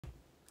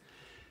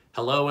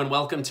Hello and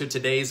welcome to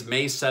today's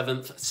May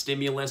 7th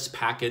stimulus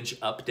package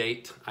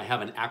update. I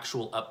have an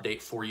actual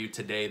update for you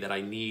today that I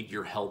need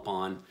your help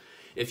on.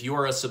 If you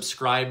are a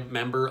subscribed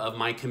member of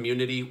my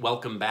community,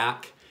 welcome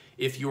back.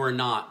 If you are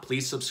not,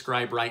 please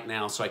subscribe right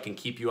now so I can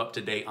keep you up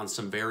to date on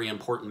some very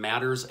important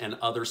matters and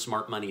other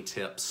smart money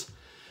tips.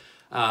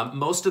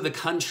 Most of the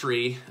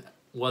country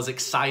was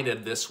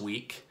excited this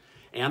week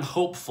and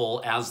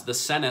hopeful as the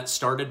Senate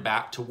started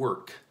back to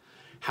work.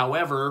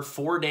 However,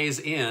 4 days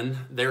in,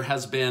 there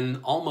has been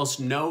almost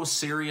no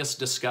serious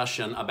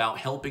discussion about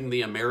helping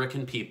the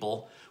American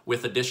people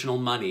with additional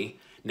money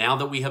now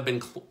that we have been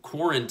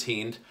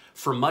quarantined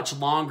for much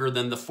longer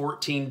than the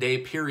 14-day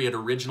period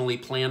originally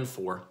planned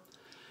for.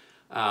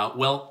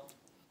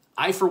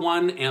 I, for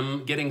one,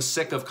 am getting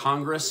sick of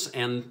Congress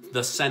and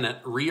the Senate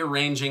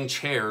rearranging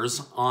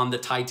chairs on the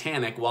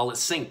Titanic while it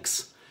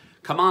sinks.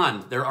 Come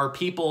on, there are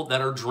people that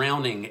are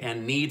drowning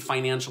and need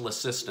financial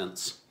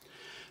assistance.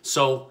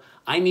 So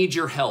I need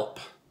your help.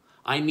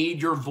 I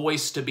need your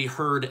voice to be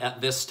heard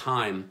at this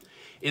time.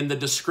 In the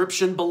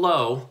description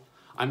below,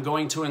 I'm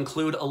going to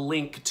include a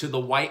link to the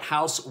White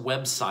House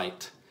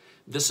website.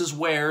 This is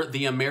where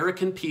the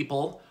American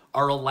people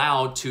are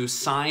allowed to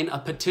sign a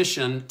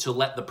petition to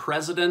let the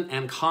President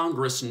and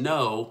Congress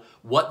know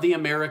what the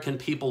American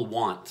people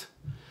want.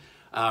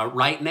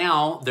 Right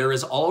now, there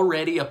is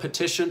already a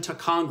petition to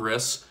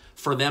Congress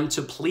for them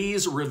to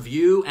please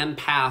review and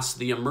pass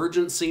the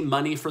Emergency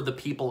Money for the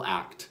People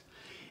Act.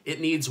 It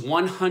needs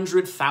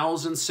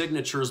 100,000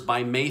 signatures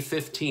by May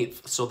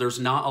 15th, so there's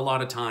not a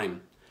lot of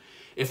time.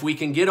 If we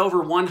can get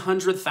over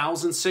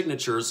 100,000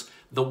 signatures,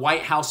 the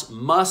White House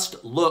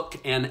must look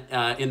and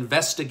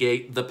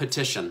investigate the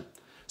petition.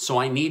 So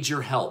I need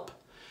your help.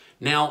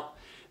 Now,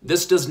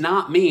 this does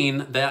not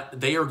mean that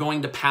they are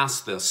going to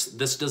pass this.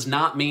 This does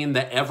not mean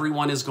that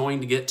everyone is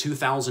going to get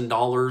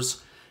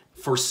 $2,000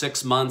 for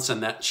 6 months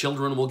and that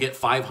children will get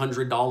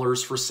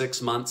 $500 for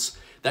 6 months.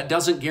 That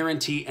doesn't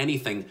guarantee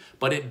anything,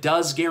 but it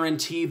does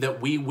guarantee that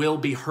we will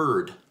be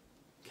heard,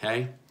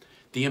 okay?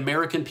 The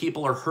American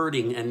people are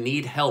hurting and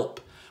need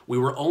help. We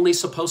were only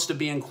supposed to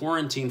be in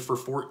quarantine for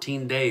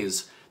 14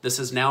 days. This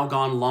has now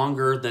gone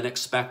longer than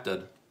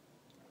expected.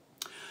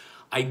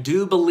 I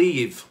do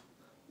believe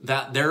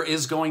that there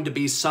is going to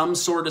be some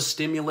sort of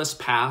stimulus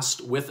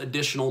passed with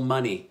additional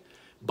money.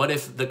 But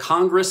if the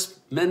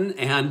congressmen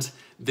and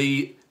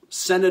the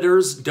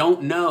senators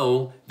don't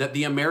know that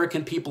the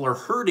American people are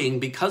hurting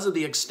because of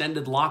the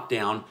extended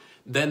lockdown,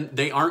 then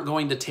they aren't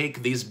going to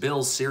take these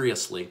bills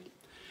seriously.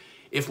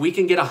 If we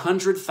can get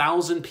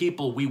 100,000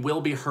 people, we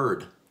will be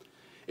heard.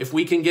 If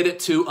we can get it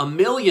to 1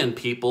 million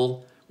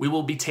people, we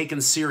will be taken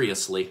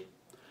seriously.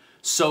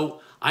 So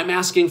I'm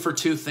asking for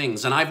two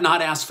things, and I've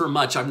not asked for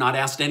much. I've not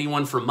asked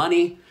anyone for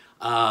money.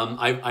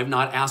 I've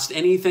not asked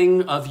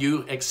anything of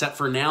you except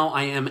for now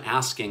I am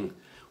asking,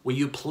 will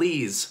you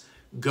please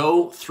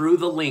go through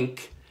the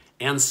link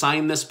and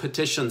sign this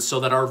petition so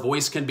that our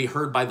voice can be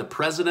heard by the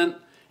President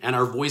and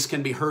our voice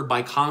can be heard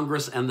by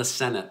Congress and the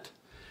Senate.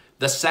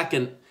 The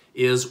second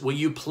is, will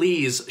you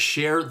please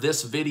share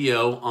this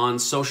video on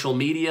social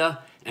media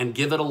and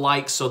give it a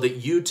like so that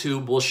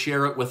YouTube will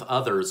share it with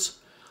others.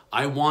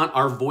 I want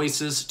our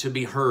voices to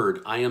be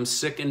heard. I am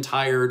sick and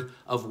tired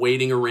of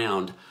waiting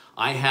around.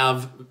 I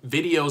have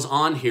videos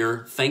on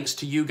here, thanks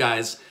to you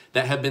guys,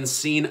 that have been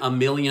seen 1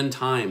 million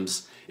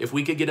times. If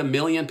we could get 1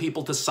 million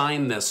people to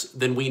sign this,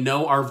 then we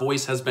know our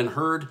voice has been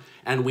heard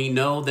and we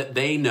know that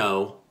they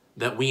know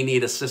that we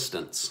need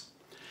assistance.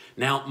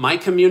 Now, my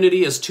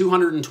community is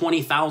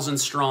 220,000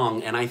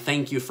 strong, and I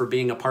thank you for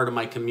being a part of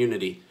my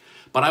community.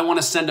 But I want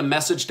to send a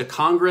message to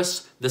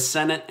Congress, the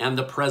Senate, and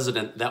the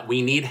President that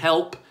we need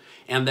help,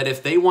 and that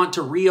if they want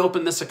to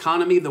reopen this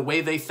economy the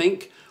way they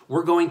think,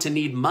 we're going to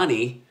need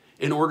money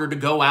in order to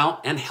go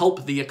out and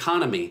help the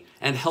economy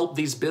and help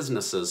these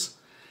businesses.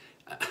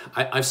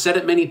 I've said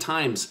it many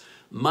times,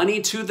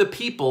 money to the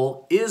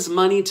people is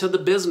money to the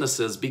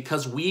businesses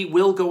because we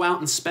will go out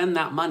and spend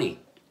that money.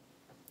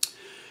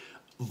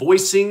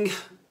 Voicing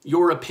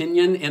your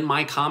opinion in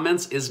my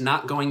comments is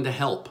not going to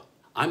help.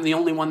 I'm the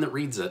only one that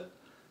reads it.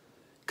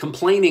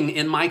 Complaining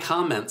in my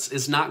comments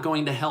is not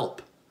going to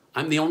help.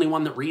 I'm the only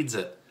one that reads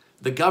it.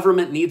 The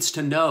government needs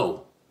to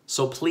know.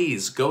 So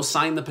please go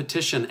sign the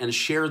petition and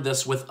share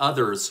this with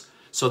others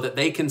so that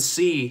they can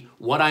see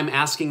what I'm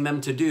asking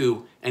them to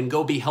do and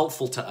go be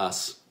helpful to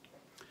us.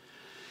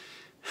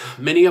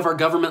 Many of our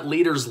government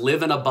leaders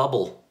live in a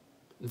bubble.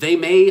 They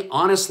may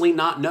honestly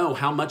not know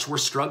how much we're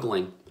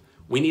struggling.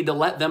 We need to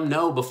let them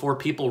know before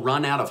people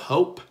run out of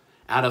hope,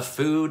 out of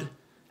food,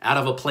 out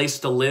of a place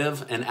to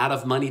live, and out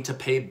of money to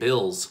pay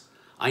bills.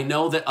 I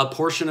know that a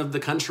portion of the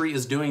country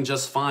is doing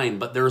just fine,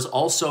 but there's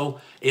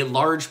also a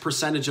large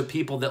percentage of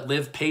people that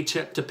live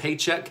paycheck to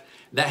paycheck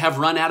that have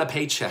run out of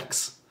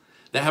paychecks,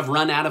 that have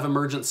run out of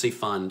emergency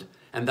fund,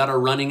 and that are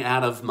running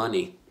out of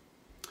money.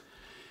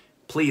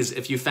 Please,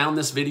 if you found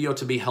this video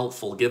to be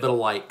helpful, give it a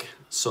like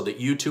so that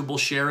YouTube will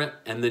share it,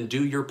 and then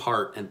do your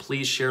part. And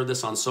please share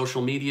this on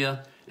social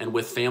media and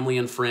with family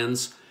and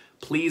friends.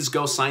 Please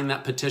go sign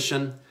that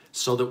petition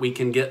so that we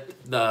can get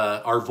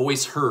our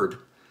voice heard.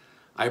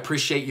 I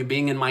appreciate you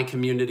being in my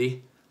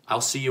community.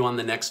 I'll see you on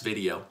the next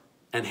video.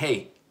 And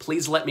hey,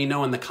 please let me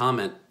know in the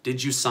comment,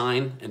 did you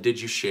sign and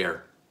did you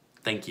share?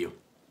 Thank you.